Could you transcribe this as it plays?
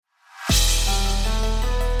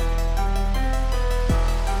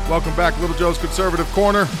Welcome back, Little Joe's Conservative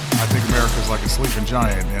Corner. I think America's like a sleeping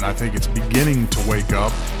giant, and I think it's beginning to wake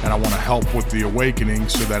up, and I want to help with the awakening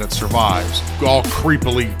so that it survives. All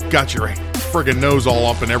creepily got your friggin' nose all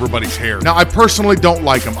up in everybody's hair. Now, I personally don't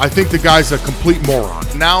like him. I think the guy's a complete moron.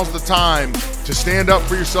 Now's the time to stand up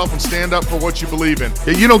for yourself and stand up for what you believe in.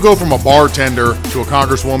 You don't go from a bartender to a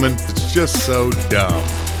congresswoman. It's just so dumb.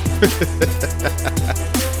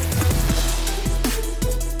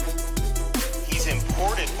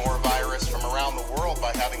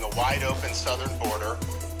 Wide open southern border.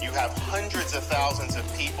 You have hundreds of thousands of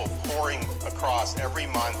people pouring across every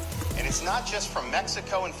month. And it's not just from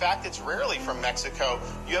Mexico. In fact, it's rarely from Mexico.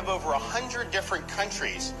 You have over 100 different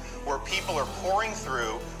countries where people are pouring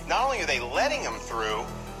through. Not only are they letting them through,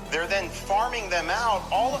 they're then farming them out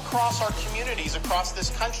all across our communities across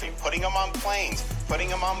this country, putting them on planes, putting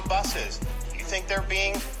them on buses. You think they're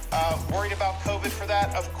being worried about COVID for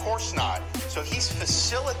that? Of course not. So he's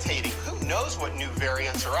facilitating. Who knows what new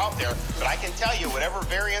variants are out there? But I can tell you, whatever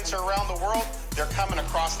variants are around the world, they're coming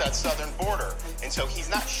across that southern border. And so he's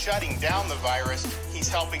not shutting down the virus. He's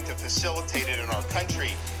helping to facilitate it in our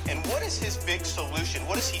country. And what is his big solution?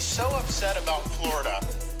 What is he so upset about Florida?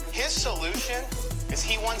 His solution is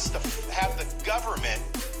he wants to have the government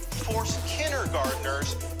force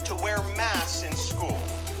kindergartners to wear masks in school.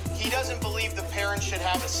 He doesn't believe the parents should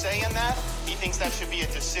have a say in that. He thinks that should be a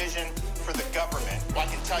decision for the government. Well, I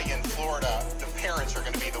can tell you in Florida, the parents are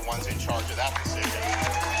going to be the ones in charge of that decision.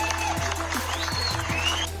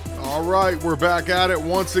 All right, we're back at it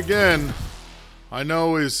once again. I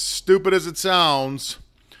know, as stupid as it sounds,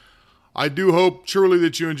 I do hope truly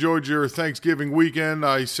that you enjoyed your Thanksgiving weekend.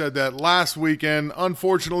 I said that last weekend.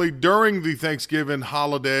 Unfortunately, during the Thanksgiving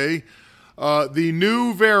holiday, the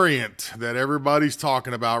new variant that everybody's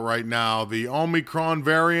talking about right now, the Omicron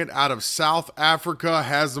variant out of South Africa,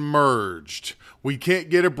 has emerged. We can't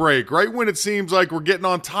get a break. Right when it seems like we're getting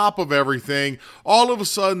on top of everything, all of a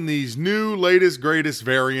sudden these new, latest, greatest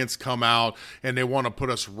variants come out and they want to put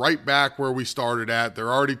us right back where we started at.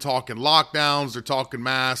 They're already talking lockdowns, they're talking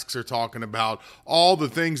masks, they're talking about all the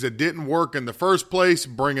things that didn't work in the first place,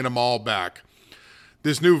 bringing them all back.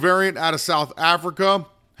 This new variant out of South Africa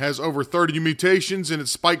has over 30 mutations in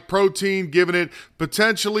its spike protein, giving it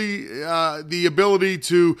potentially the ability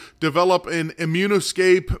to develop an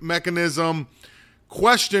immunoscape mechanism,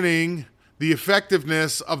 questioning the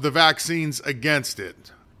effectiveness of the vaccines against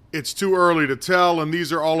it. It's too early to tell, and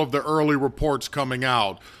these are all of the early reports coming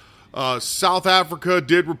out. South Africa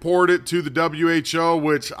did report it to the WHO,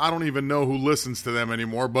 which I don't even know who listens to them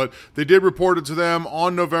anymore, but they did report it to them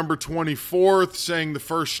on November 24th, saying the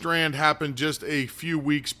first strand happened just a few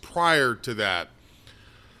weeks prior to that.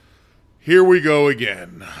 Here we go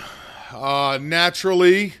again.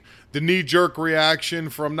 Naturally, the knee-jerk reaction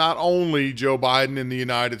from not only Joe Biden in the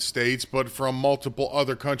United States, but from multiple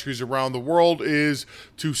other countries around the world is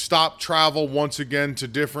to stop travel once again to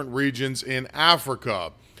different regions in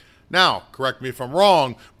Africa. Now, correct me if I'm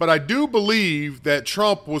wrong, but I do believe that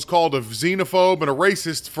Trump was called a xenophobe and a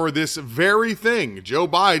racist for this very thing. Joe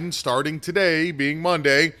Biden, starting today, being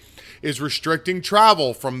Monday, is restricting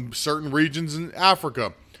travel from certain regions in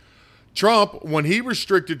Africa. Trump, when he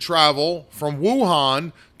restricted travel from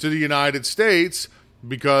Wuhan to the United States,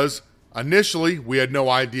 because initially we had no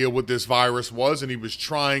idea what this virus was and he was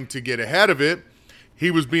trying to get ahead of it, he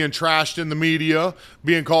was being trashed in the media,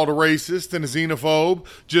 being called a racist and a xenophobe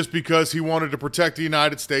just because he wanted to protect the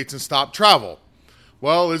United States and stop travel.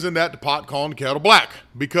 Well, isn't that the pot calling the kettle black?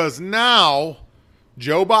 Because now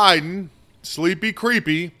Joe Biden, sleepy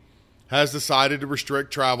creepy, has decided to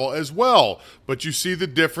restrict travel as well. But you see the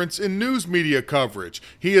difference in news media coverage.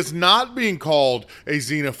 He is not being called a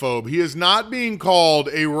xenophobe. He is not being called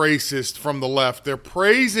a racist from the left. They're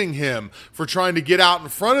praising him for trying to get out in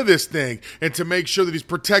front of this thing and to make sure that he's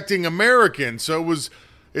protecting Americans. So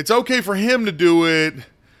it's okay for him to do it,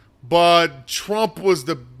 but Trump was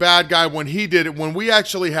the bad guy when he did it, when we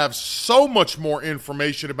actually have so much more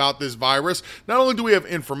information about this virus. Not only do we have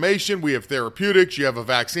information, we have therapeutics, you have a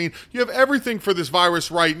vaccine, you have everything for this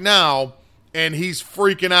virus right now, and he's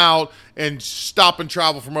freaking out and stopping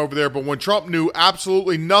travel from over there. But when Trump knew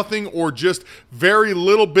absolutely nothing or just very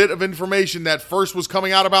little bit of information that first was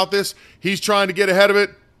coming out about this, he's trying to get ahead of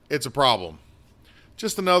it. It's a problem.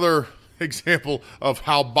 Just another example of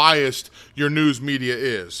how biased your news media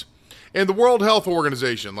is. And the World Health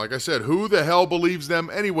Organization, like I said, who the hell believes them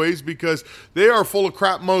anyways, because they are full of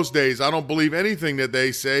crap most days. I don't believe anything that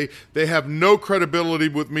they say. They have no credibility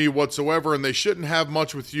with me whatsoever, and they shouldn't have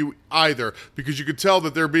much with you either, because you could tell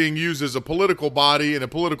that they're being used as a political body and a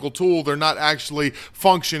political tool. They're not actually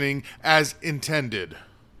functioning as intended.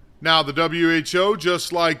 Now, the WHO,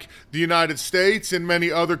 just like the United States and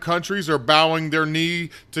many other countries, are bowing their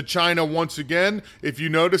knee to China once again. If you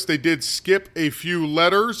notice, they did skip a few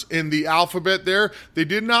letters in the alphabet there. They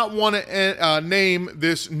did not want to name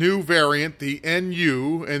this new variant the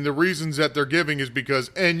NU, and the reasons that they're giving is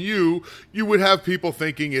because NU, you would have people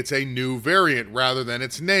thinking it's a new variant rather than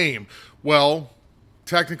its name. Well,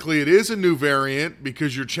 technically it is a new variant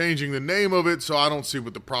because you're changing the name of it, so I don't see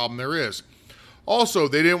what the problem there is. Also,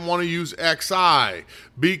 they didn't want to use XI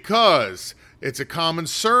because it's a common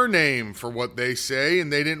surname for what they say,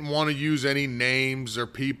 and they didn't want to use any names or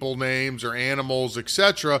people names or animals,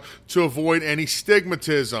 etc., to avoid any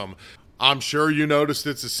stigmatism. I'm sure you noticed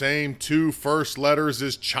it's the same two first letters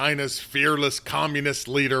as China's fearless communist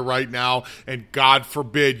leader right now, and God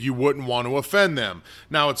forbid you wouldn't want to offend them.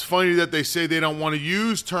 Now, it's funny that they say they don't want to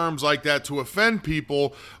use terms like that to offend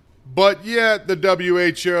people, but yet the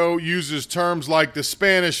WHO uses terms like the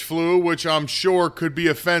Spanish flu, which I'm sure could be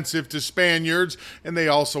offensive to Spaniards, and they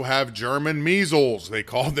also have German measles. They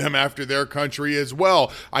call them after their country as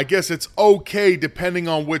well. I guess it's okay, depending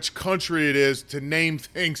on which country it is, to name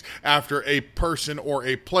things after a person or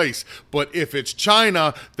a place. But if it's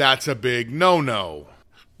China, that's a big no-no.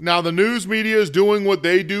 Now, the news media is doing what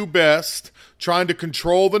they do best, trying to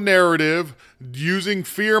control the narrative, using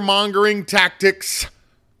fear-mongering tactics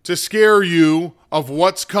to scare you of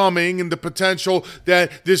what's coming and the potential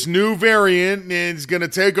that this new variant is going to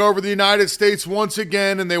take over the United States once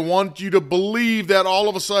again, and they want you to believe that all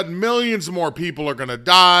of a sudden millions more people are going to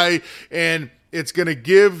die, and it's going to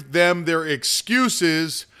give them their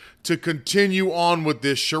excuses to continue on with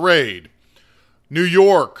this charade. New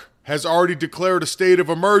York has already declared a state of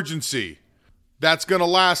emergency. That's going to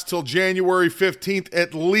last till January 15th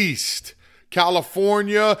at least.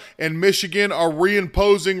 California and Michigan are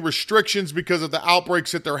reimposing restrictions because of the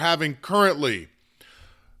outbreaks that they're having currently.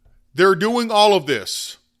 They're doing all of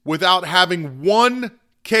this without having one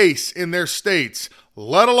case in their states,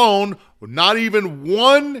 let alone not even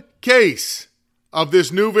one case of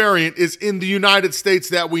this new variant is in the United States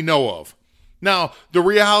that we know of. Now, the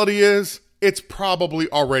reality is it's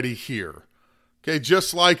probably already here. Okay,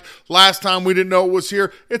 just like last time we didn't know it was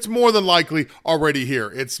here, it's more than likely already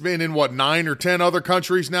here. It's been in, 9 or 10 other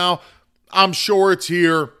countries now? I'm sure it's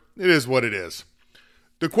here. It is what it is.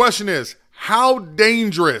 The question is, how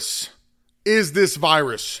dangerous is this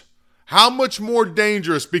virus? How much more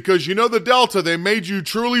dangerous? Because the Delta, they made you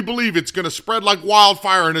truly believe it's going to spread like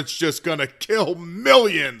wildfire and it's just going to kill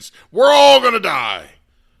millions. We're all going to die.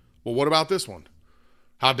 Well, what about this one?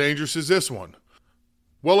 How dangerous is this one?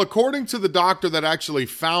 Well, according to the doctor that actually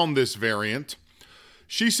found this variant,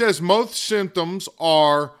 she says most symptoms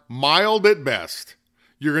are mild at best.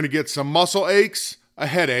 You're going to get some muscle aches, a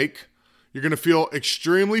headache. You're going to feel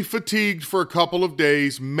extremely fatigued for a couple of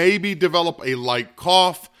days, maybe develop a light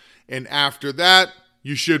cough, and after that,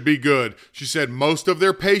 you should be good. She said most of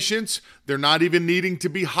their patients, they're not even needing to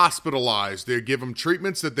be hospitalized. They give them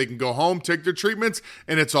treatments that they can go home, take their treatments,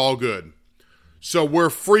 and it's all good. So we're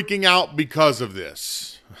freaking out because of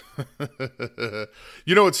this.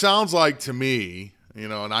 It sounds like to me,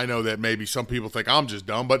 and I know that maybe some people think I'm just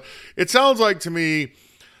dumb, but it sounds like to me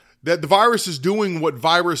that the virus is doing what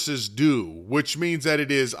viruses do, which means that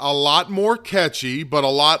it is a lot more catchy, but a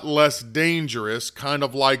lot less dangerous, kind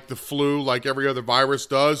of like the flu, like every other virus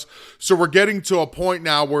does. So we're getting to a point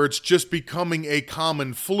now where it's just becoming a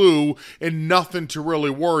common flu and nothing to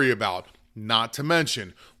really worry about. Not to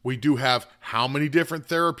mention, we do have how many different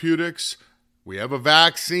therapeutics? We have a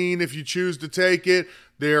vaccine if you choose to take it.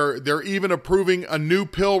 They're even approving a new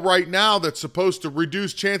pill right now that's supposed to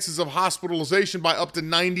reduce chances of hospitalization by up to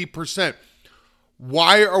 90%.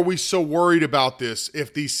 Why are we so worried about this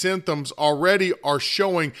if these symptoms already are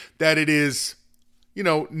showing that it is,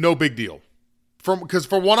 no big deal? Because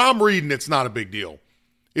from what I'm reading, it's not a big deal.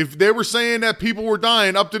 If they were saying that people were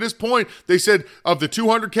dying up to this point, they said of the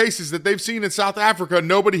 200 cases that they've seen in South Africa,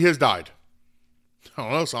 nobody has died. I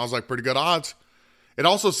don't know, sounds like pretty good odds. It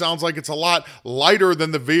also sounds like it's a lot lighter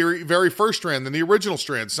than the very, very first strand, than the original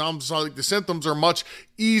strand. Sounds like the symptoms are much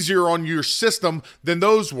easier on your system than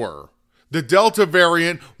those were. The Delta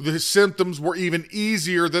variant, the symptoms were even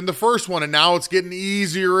easier than the first one, and now it's getting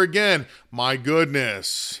easier again. My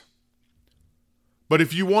goodness. But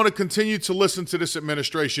if you want to continue to listen to this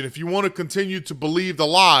administration, if you want to continue to believe the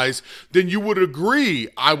lies, then you would agree,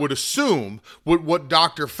 I would assume, with what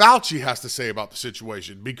Dr. Fauci has to say about the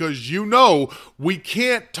situation. Because we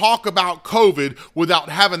can't talk about COVID without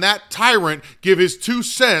having that tyrant give his 2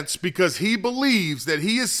 cents because he believes that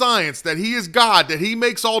he is science, that he is God, that he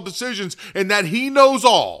makes all decisions, and that he knows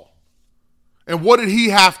all. And what did he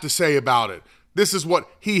have to say about it? This is what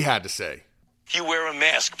he had to say. You wear a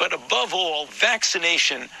mask, but above all,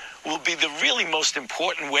 vaccination will be the really most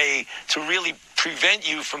important way to really prevent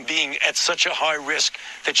you from being at such a high risk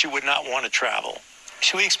that you would not want to travel.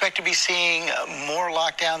 Should we expect to be seeing more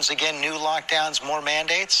lockdowns again, new lockdowns, more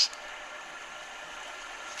mandates?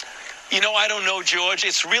 I don't know, George.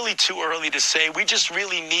 It's really too early to say. We just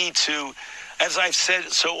really need to, as I've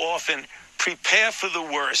said so often, prepare for the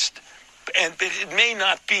worst. And it may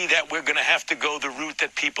not be that we're going to have to go the route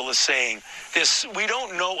that people are saying. We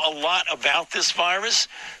don't know a lot about this virus,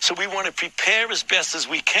 so we want to prepare as best as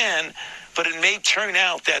we can. But it may turn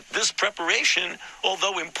out that this preparation,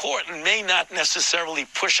 although important, may not necessarily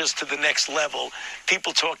push us to the next level.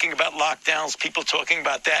 People talking about lockdowns, people talking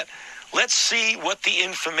about that. Let's see what the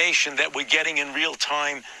information that we're getting in real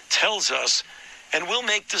time tells us, and we'll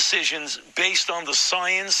make decisions based on the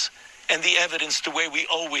science and the evidence the way we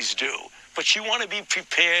always do. But you want to be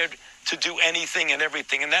prepared to do anything and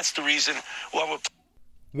everything, and that's the reason why we're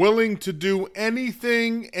willing to do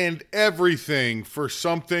anything and everything for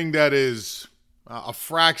something that is a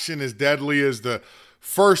fraction as deadly as the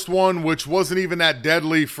first one, which wasn't even that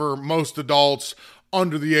deadly for most adults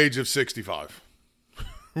under the age of 65.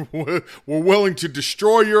 We're willing to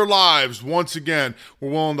destroy your lives once again.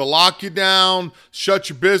 We're willing to lock you down, shut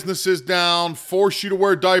your businesses down, force you to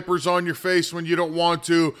wear diapers on your face when you don't want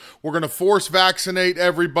to. We're going to force vaccinate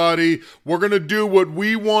everybody. We're going to do what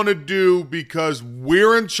we want to do because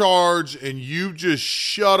we're in charge, and you just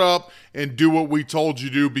shut up and do what we told you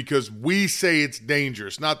to do because we say it's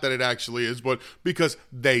dangerous. Not that it actually is, but because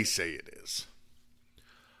they say it is.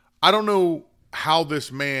 I don't know how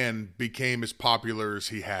this man became as popular as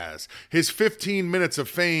he has. His 15 minutes of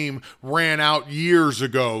fame ran out years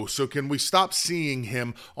ago, so can we stop seeing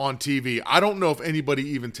him on TV? I don't know if anybody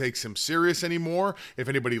even takes him serious anymore, if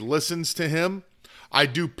anybody listens to him. I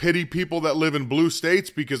do pity people that live in blue states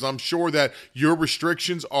because I'm sure that your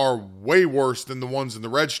restrictions are way worse than the ones in the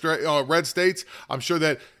red states. I'm sure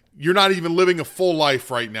that you're not even living a full life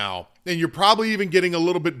right now. And you're probably even getting a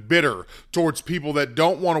little bit bitter towards people that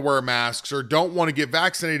don't want to wear masks or don't want to get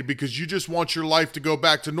vaccinated because you just want your life to go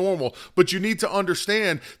back to normal. But you need to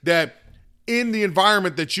understand that in the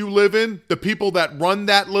environment that you live in, the people that run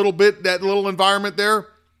that little environment there,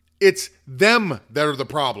 it's them that are the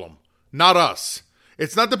problem, not us.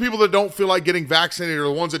 It's not the people that don't feel like getting vaccinated or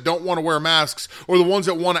the ones that don't want to wear masks or the ones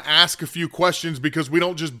that want to ask a few questions because we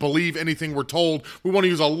don't just believe anything we're told. We want to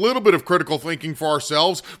use a little bit of critical thinking for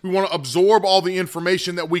ourselves. We want to absorb all the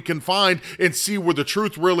information that we can find and see where the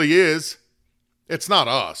truth really is. It's not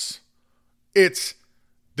us. It's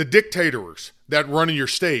the dictators that run in your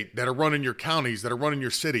state, that are running your counties, that are running your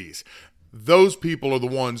cities. Those people are the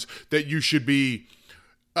ones that you should be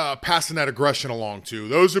passing that aggression along to.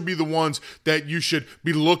 Those would be the ones that you should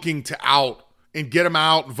be looking to out and get them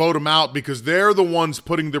out, vote them out, because they're the ones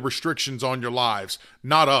putting the restrictions on your lives,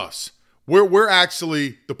 not us. We're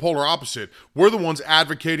actually the polar opposite. We're the ones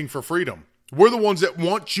advocating for freedom. We're the ones that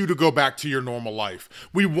want you to go back to your normal life.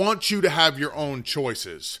 We want you to have your own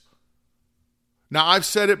choices. Now, I've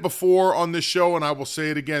said it before on this show, and I will say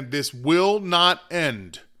it again. This will not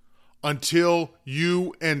end until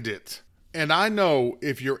you end it. And I know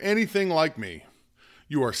if you're anything like me,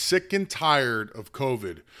 you are sick and tired of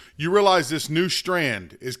COVID. You realize this new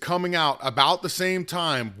strand is coming out about the same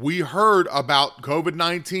time we heard about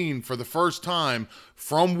COVID-19 for the first time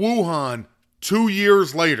from Wuhan 2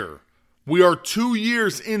 years later. We are 2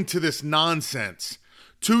 years into this nonsense.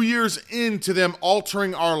 2 years into them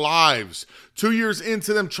altering our lives. 2 years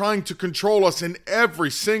into them trying to control us in every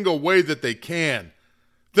single way that they can.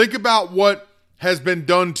 Think about what has been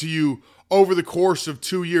done to you over the course of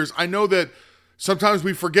 2 years. I know that sometimes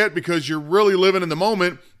we forget because you're really living in the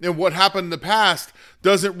moment, and what happened in the past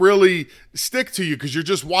doesn't really stick to you because you're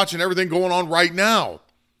just watching everything going on right now.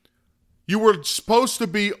 You were supposed to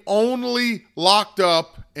be only locked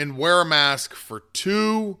up and wear a mask for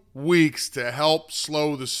 2 weeks to help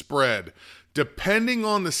slow the spread. Depending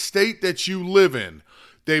on the state that you live in,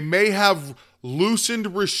 they may have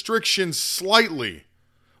loosened restrictions slightly,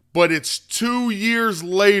 but it's 2 years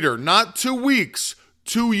later, not 2 weeks,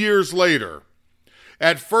 2 years later.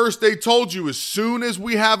 At first, they told you as soon as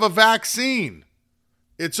we have a vaccine,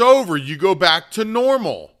 it's over. You go back to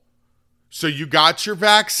normal. So you got your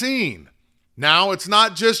vaccine. Now it's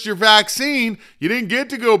not just your vaccine. You didn't get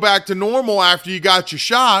to go back to normal after you got your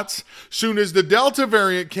shots. Soon as the Delta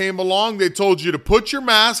variant came along, they told you to put your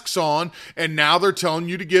masks on, and now they're telling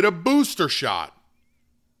you to get a booster shot.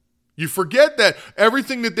 You forget that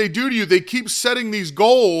everything that they do to you, they keep setting these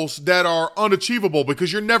goals that are unachievable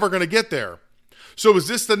because you're never going to get there. So is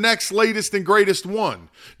this the next latest and greatest one?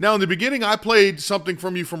 Now, in the beginning, I played something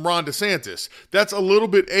from you from Ron DeSantis. That's a little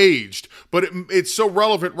bit aged, but it's so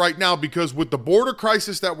relevant right now because with the border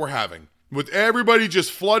crisis that we're having, with everybody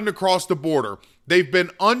just flooding across the border, they've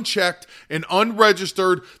been unchecked and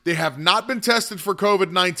unregistered. They have not been tested for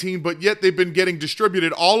COVID-19, but yet they've been getting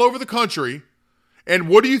distributed all over the country. And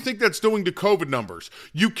what do you think that's doing to COVID numbers?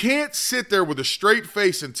 You can't sit there with a straight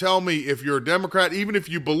face and tell me if you're a Democrat, even if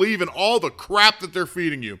you believe in all the crap that they're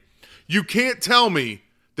feeding you, you can't tell me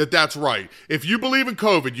that that's right. If you believe in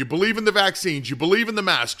COVID, you believe in the vaccines, you believe in the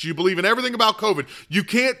masks, you believe in everything about COVID, you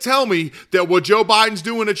can't tell me that what Joe Biden's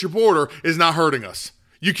doing at your border is not hurting us.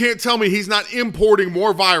 You can't tell me he's not importing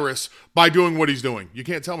more virus by doing what he's doing. You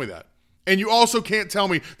can't tell me that. And you also can't tell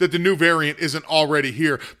me that the new variant isn't already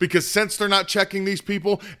here, because since they're not checking these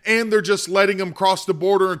people and they're just letting them cross the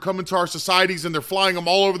border and come into our societies and they're flying them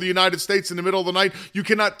all over the United States in the middle of the night, you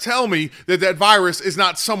cannot tell me that that virus is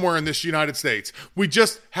not somewhere in this United States. We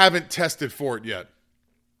just haven't tested for it yet.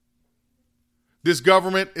 This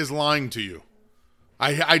government is lying to you.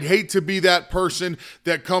 I'd hate to be that person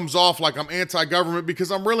that comes off like I'm anti-government,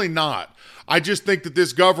 because I'm really not. I just think that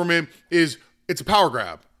this government it's a power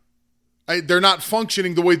grab. They're not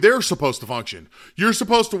functioning the way they're supposed to function. You're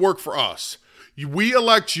supposed to work for us. We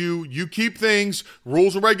elect you. You keep things,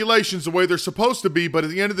 rules and regulations the way they're supposed to be. But at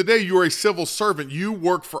the end of the day, you are a civil servant. You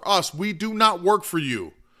work for us. We do not work for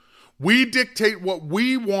you. We dictate what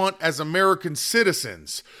we want as American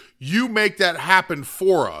citizens. You make that happen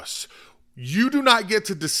for us. You do not get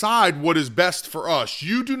to decide what is best for us.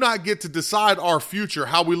 You do not get to decide our future,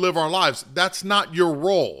 how we live our lives. That's not your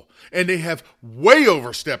role. And they have way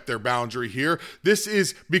overstepped their boundary here. This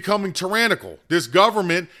is becoming tyrannical. This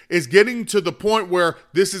government is getting to the point where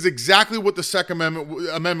this is exactly what the Second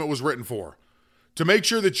Amendment was written for. To make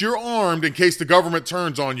sure that you're armed in case the government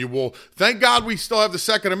turns on you. Well, thank God we still have the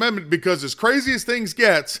Second Amendment, because as crazy as things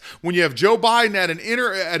gets, when you have Joe Biden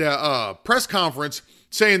at a press conference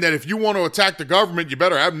saying that if you want to attack the government, you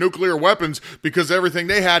better have nuclear weapons because everything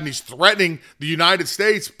they had, and he's threatening the United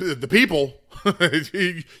States, the people,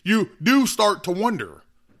 you do start to wonder.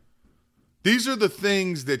 These are the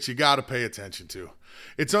things that you got to pay attention to.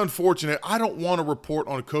 It's unfortunate. I don't want to report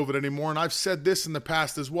on COVID anymore, and I've said this in the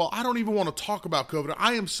past as well. I don't even want to talk about COVID.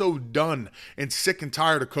 I am so done and sick and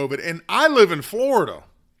tired of COVID, and I live in Florida.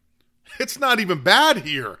 It's not even bad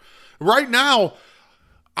here. Right now,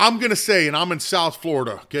 I'm going to say, and I'm in South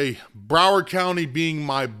Florida, okay, Broward County being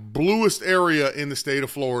my bluest area in the state of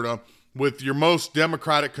Florida with your most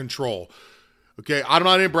Democratic control. Okay, I'm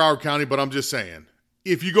not in Broward County, but I'm just saying,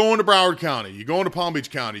 if you go into Broward County, you go into Palm Beach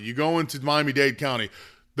County, you go into Miami-Dade County,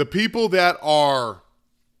 the people that are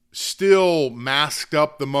still masked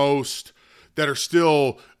up the most, that are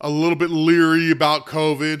still a little bit leery about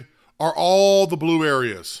COVID, are all the blue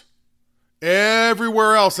areas.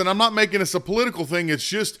 Everywhere else, and I'm not making this a political thing, it's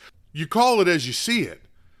just, you call it as you see it.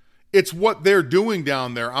 It's what they're doing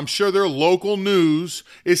down there. I'm sure their local news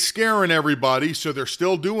is scaring everybody, so they're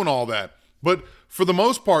still doing all that. But for the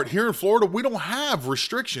most part, here in Florida, we don't have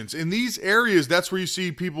restrictions. In these areas, that's where you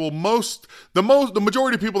see people the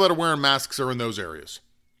majority of people that are wearing masks are in those areas.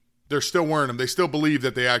 They're still wearing them. They still believe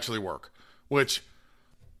that they actually work, which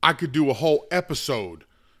I could do a whole episode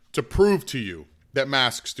to prove to you that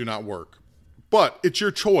masks do not work. But it's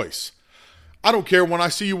your choice. I don't care. When I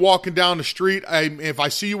see you walking down the street, if I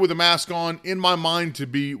see you with a mask on, in my mind, to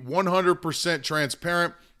be 100%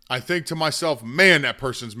 transparent, I think to myself, man, that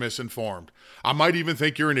person's misinformed. I might even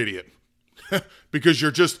think you're an idiot because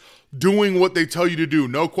you're just doing what they tell you to do.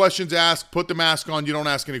 No questions asked. Put the mask on. You don't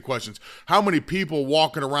ask any questions. How many people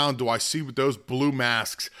walking around do I see with those blue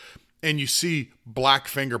masks and you see black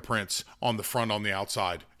fingerprints on the front, on the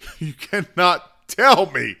outside? You cannot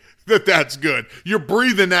tell me that that's good. You're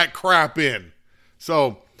breathing that crap in.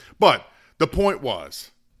 So, but the point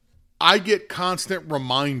was, I get constant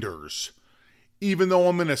reminders, even though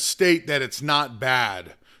I'm in a state that it's not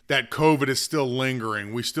bad, that COVID is still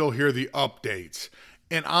lingering. We still hear the updates.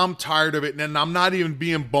 And I'm tired of it, and I'm not even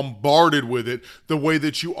being bombarded with it the way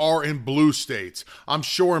that you are in blue states. I'm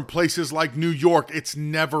sure in places like New York, it's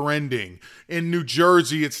never ending. In New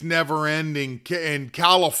Jersey, it's never ending. In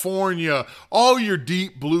California, all your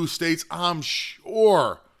deep blue states, I'm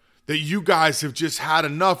sure that you guys have just had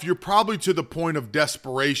enough. You're probably to the point of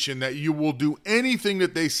desperation that you will do anything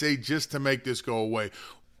that they say just to make this go away.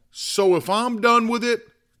 So if I'm done with it,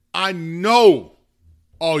 I know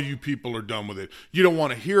all you people are done with it. You don't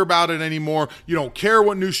want to hear about it anymore. You don't care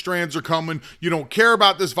what new strands are coming. You don't care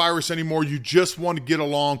about this virus anymore. You just want to get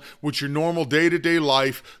along with your normal day-to-day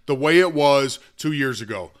life the way it was 2 years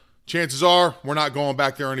ago. Chances are we're not going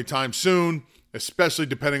back there anytime soon. especially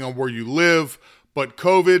depending on where you live. But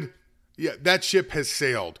COVID, yeah, that ship has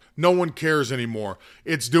sailed. No one cares anymore.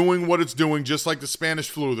 It's doing what it's doing, just like the Spanish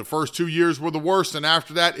flu. The first 2 years were the worst, and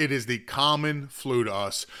after that, it is the common flu to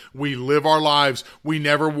us. We live our lives. We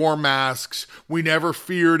never wore masks. We never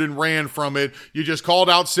feared and ran from it. You just called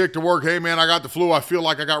out sick to work. Hey, man, I got the flu. I feel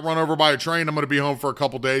like I got run over by a train. I'm going to be home for a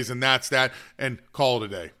couple days, and that's that, and call it a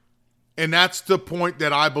day. And that's the point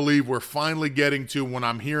that I believe we're finally getting to when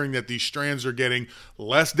I'm hearing that these strands are getting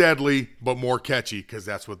less deadly but more catchy, because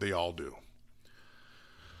that's what they all do.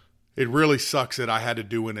 It really sucks that I had to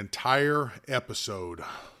do an entire episode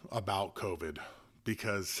about COVID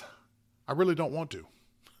because I really don't want to.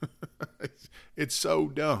 It's so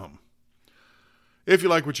dumb. If you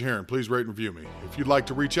like what you're hearing, please rate and review me. If you'd like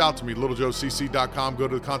to reach out to me, littlejoecc.com, go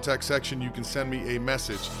to the contact section. You can send me a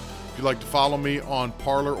message. If you'd like to follow me on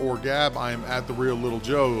Parler or Gab, I am at The Real Little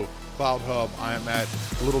Joe. Cloud Hub, I am at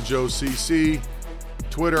Little Joe CC.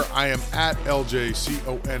 Twitter, I am at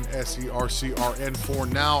LJCONSERCRN for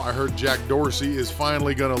now. I heard Jack Dorsey is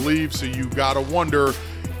finally going to leave, so you got to wonder,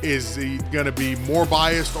 is he going to be more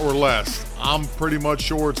biased or less? I'm pretty much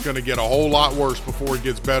sure it's going to get a whole lot worse before it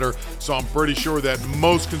gets better, so I'm pretty sure that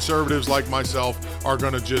most conservatives like myself are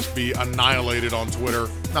going to just be annihilated on Twitter.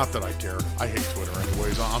 Not that I care. I hate Twitter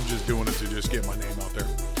anyways. I'm just doing it to just get my name out there.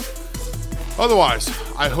 Otherwise,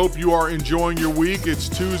 I hope you are enjoying your week. It's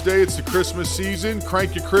Tuesday. It's the Christmas season.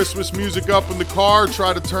 Crank your Christmas music up in the car.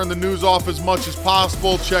 Try to turn the news off as much as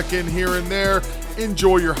possible. Check in here and there.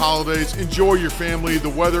 Enjoy your holidays. Enjoy your family. The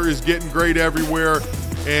weather is getting great everywhere.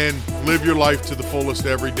 And live your life to the fullest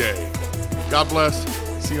every day. God bless.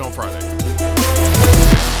 See you on Friday.